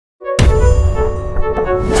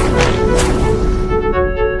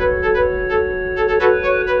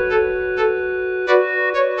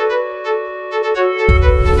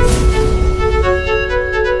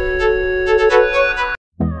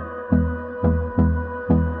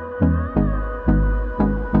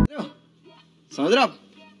समझ रहे हो आप?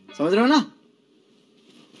 समझ रहे हो ना?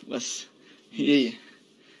 बस यही है।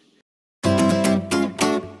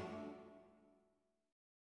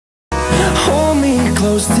 Hold me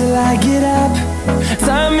close till I get up.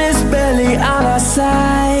 Time is barely on our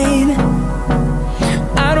side.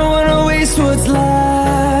 I don't wanna waste what's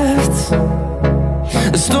left.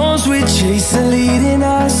 The storms we chase are leading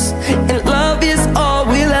us, and love is all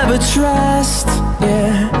we'll ever trust.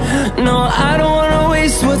 Yeah, no, I don't wanna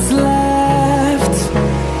waste what's left.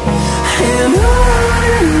 And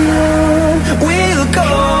on we'll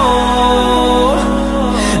go,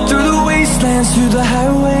 through the wastelands, through the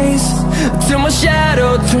highways, till my shadow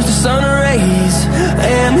turns to sun rays.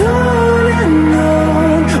 And on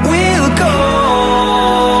we'll go,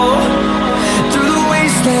 through the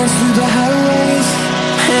wastelands, through the highways,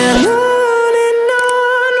 and on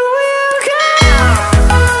we'll go.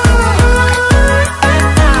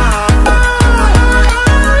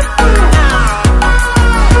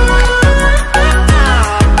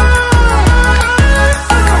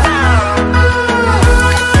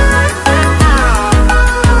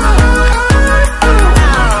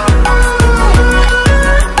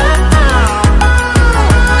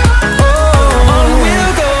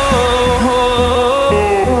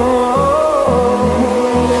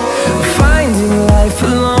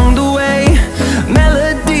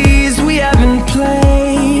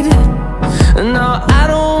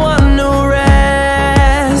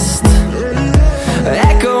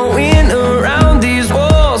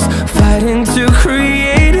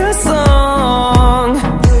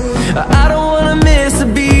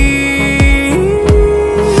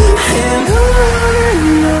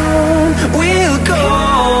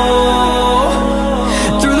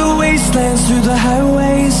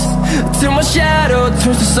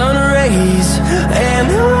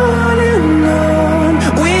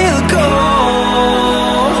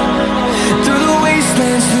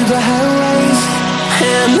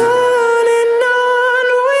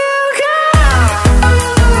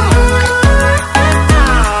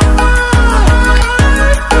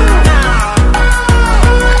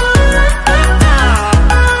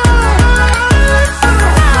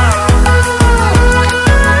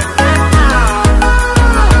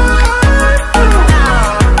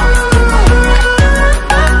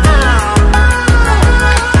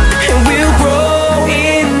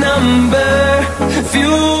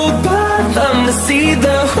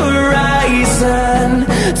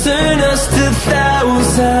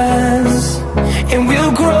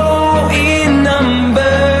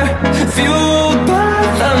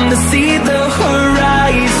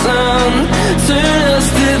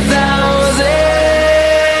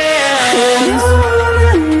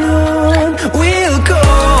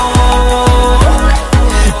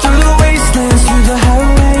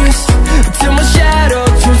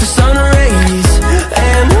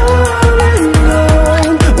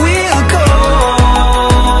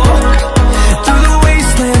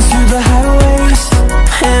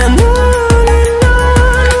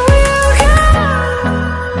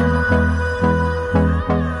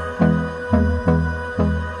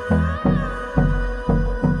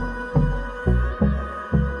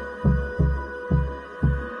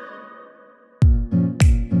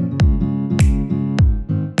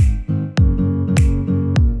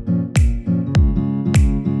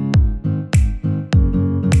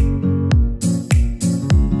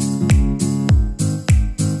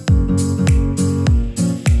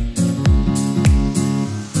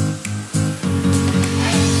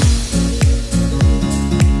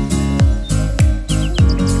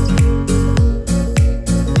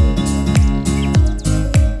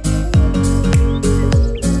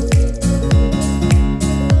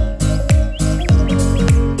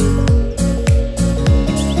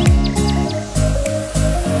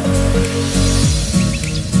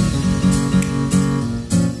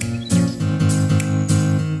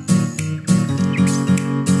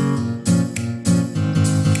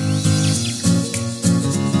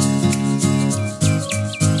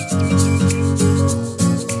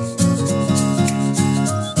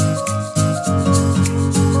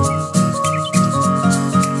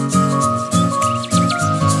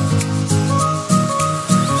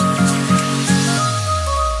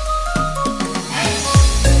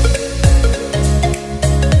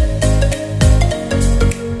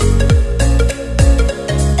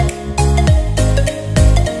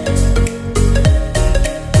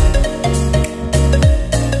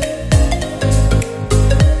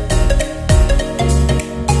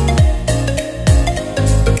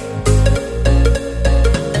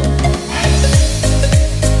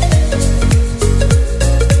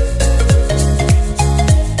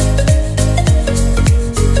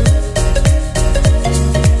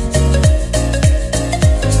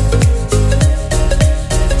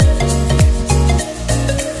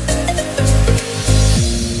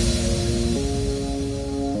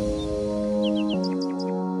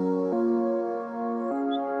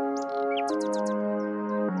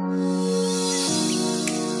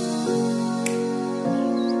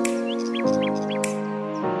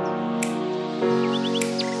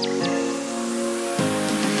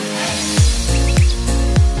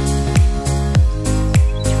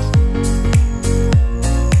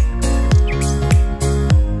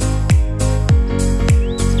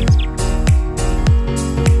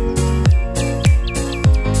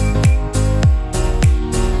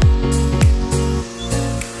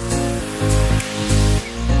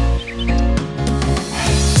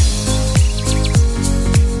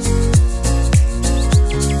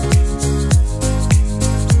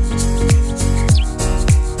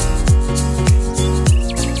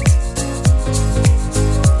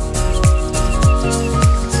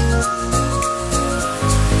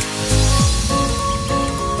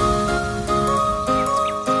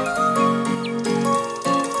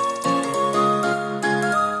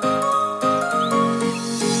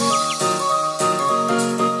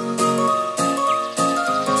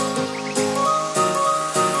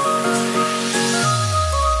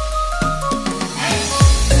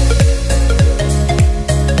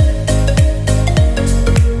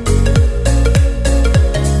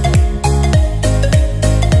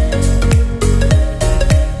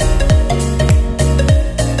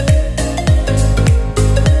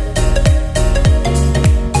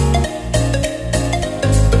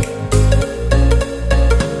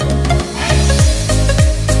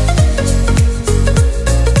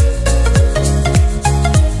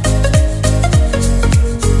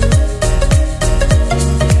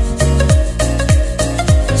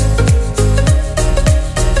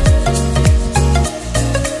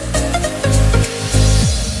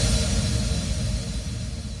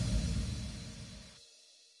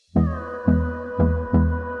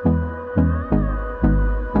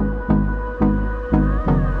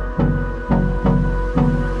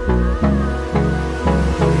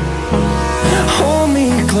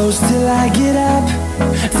 close till I get up.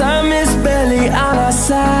 Time is barely on our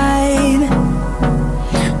side.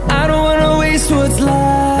 I don't wanna waste what's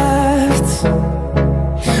left.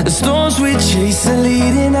 The storms we chase are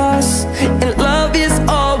leading us, and love is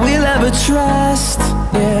all we'll ever trust.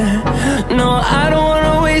 Yeah, no, I don't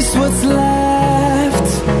wanna waste what's left.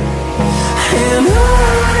 And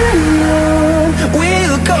on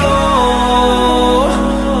we'll go,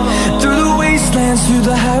 through the wastelands, through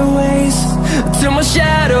the highways, till my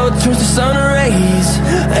shadow turns to sun rays.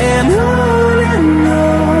 And on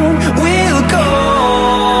we'll go,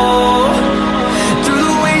 through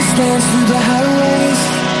the wastelands, through the highways,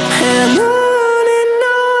 and on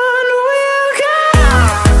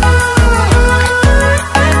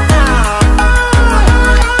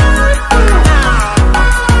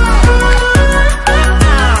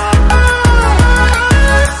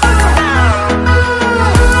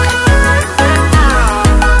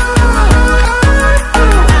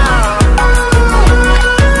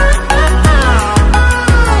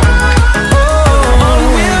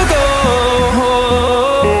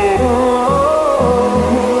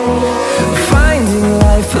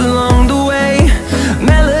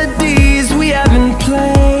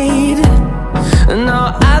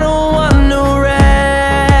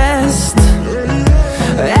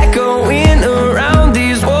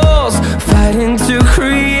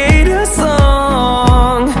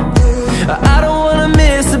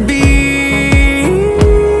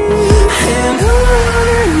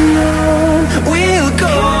we'll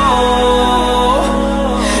go.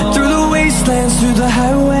 Through the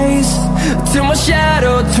highways, till my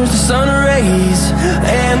shadow turns to sun rays.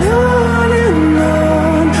 And on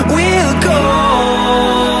we'll go,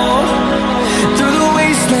 through the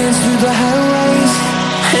wastelands, through the highways,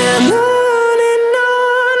 and on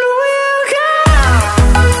we'll go.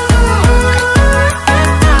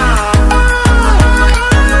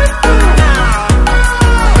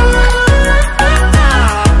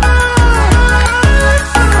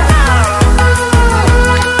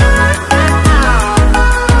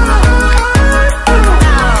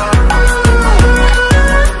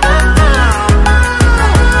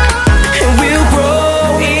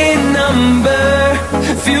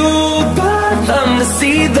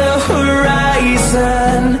 See the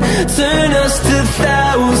horizon turn us to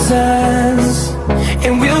thousands,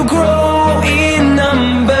 and we'll grow